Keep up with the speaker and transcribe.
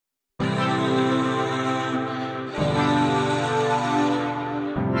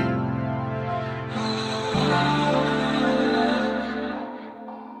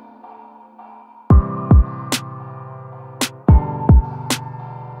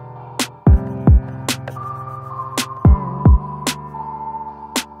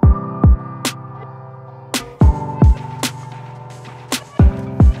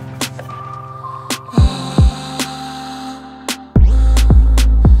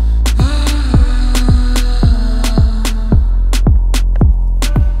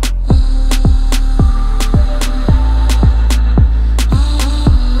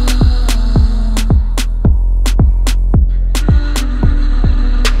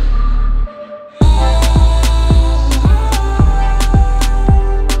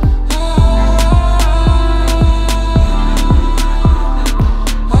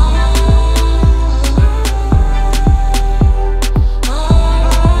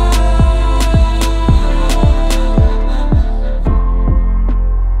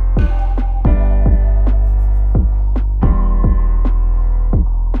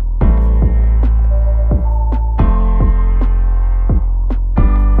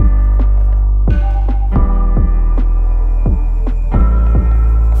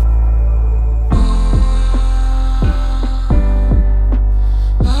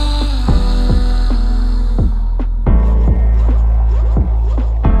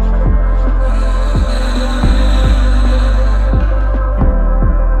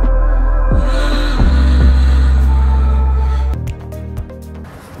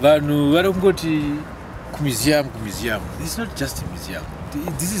vanhu vari kungoti museum. It's not just a museum.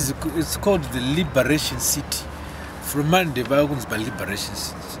 It's called the Liberation City. From Monday, Liberation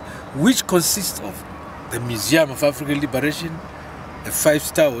City, which consists of the Museum of African Liberation, a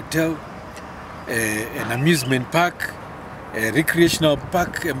 5-star hotel, an amusement park, a recreational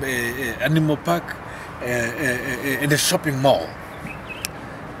park, animal park, and a shopping mall.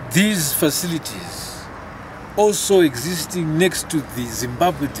 These facilities also existing next to the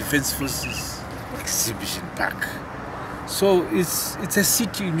Zimbabwe Defense Forces exhibition park. So it's a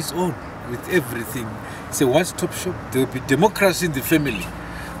city in its own with everything. It's a one-stop shop. There will be democracy in the family.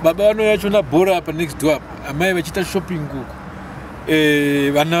 Baba wano yachona bora apa next door apa. Amai vachita shopping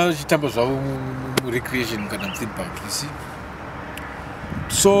kuku. Vana chitamba zvavo recreation kana theme park, you see.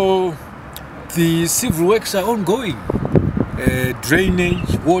 So the civil works are ongoing.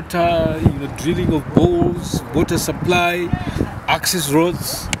 Drainage, water, drilling of bores, water supply, access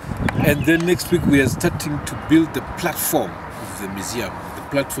roads, and then next week we are starting to build the platform of the museum. The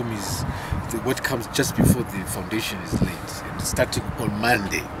platform is what comes just before the foundation is laid, and starting on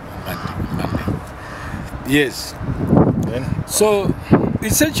Monday. Yes. So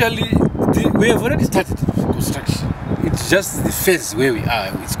essentially, we have already started construction. It's just the phase where we are.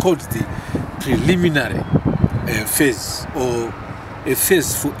 It's called the preliminary phase, or a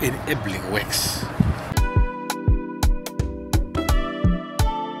phase for enabling works.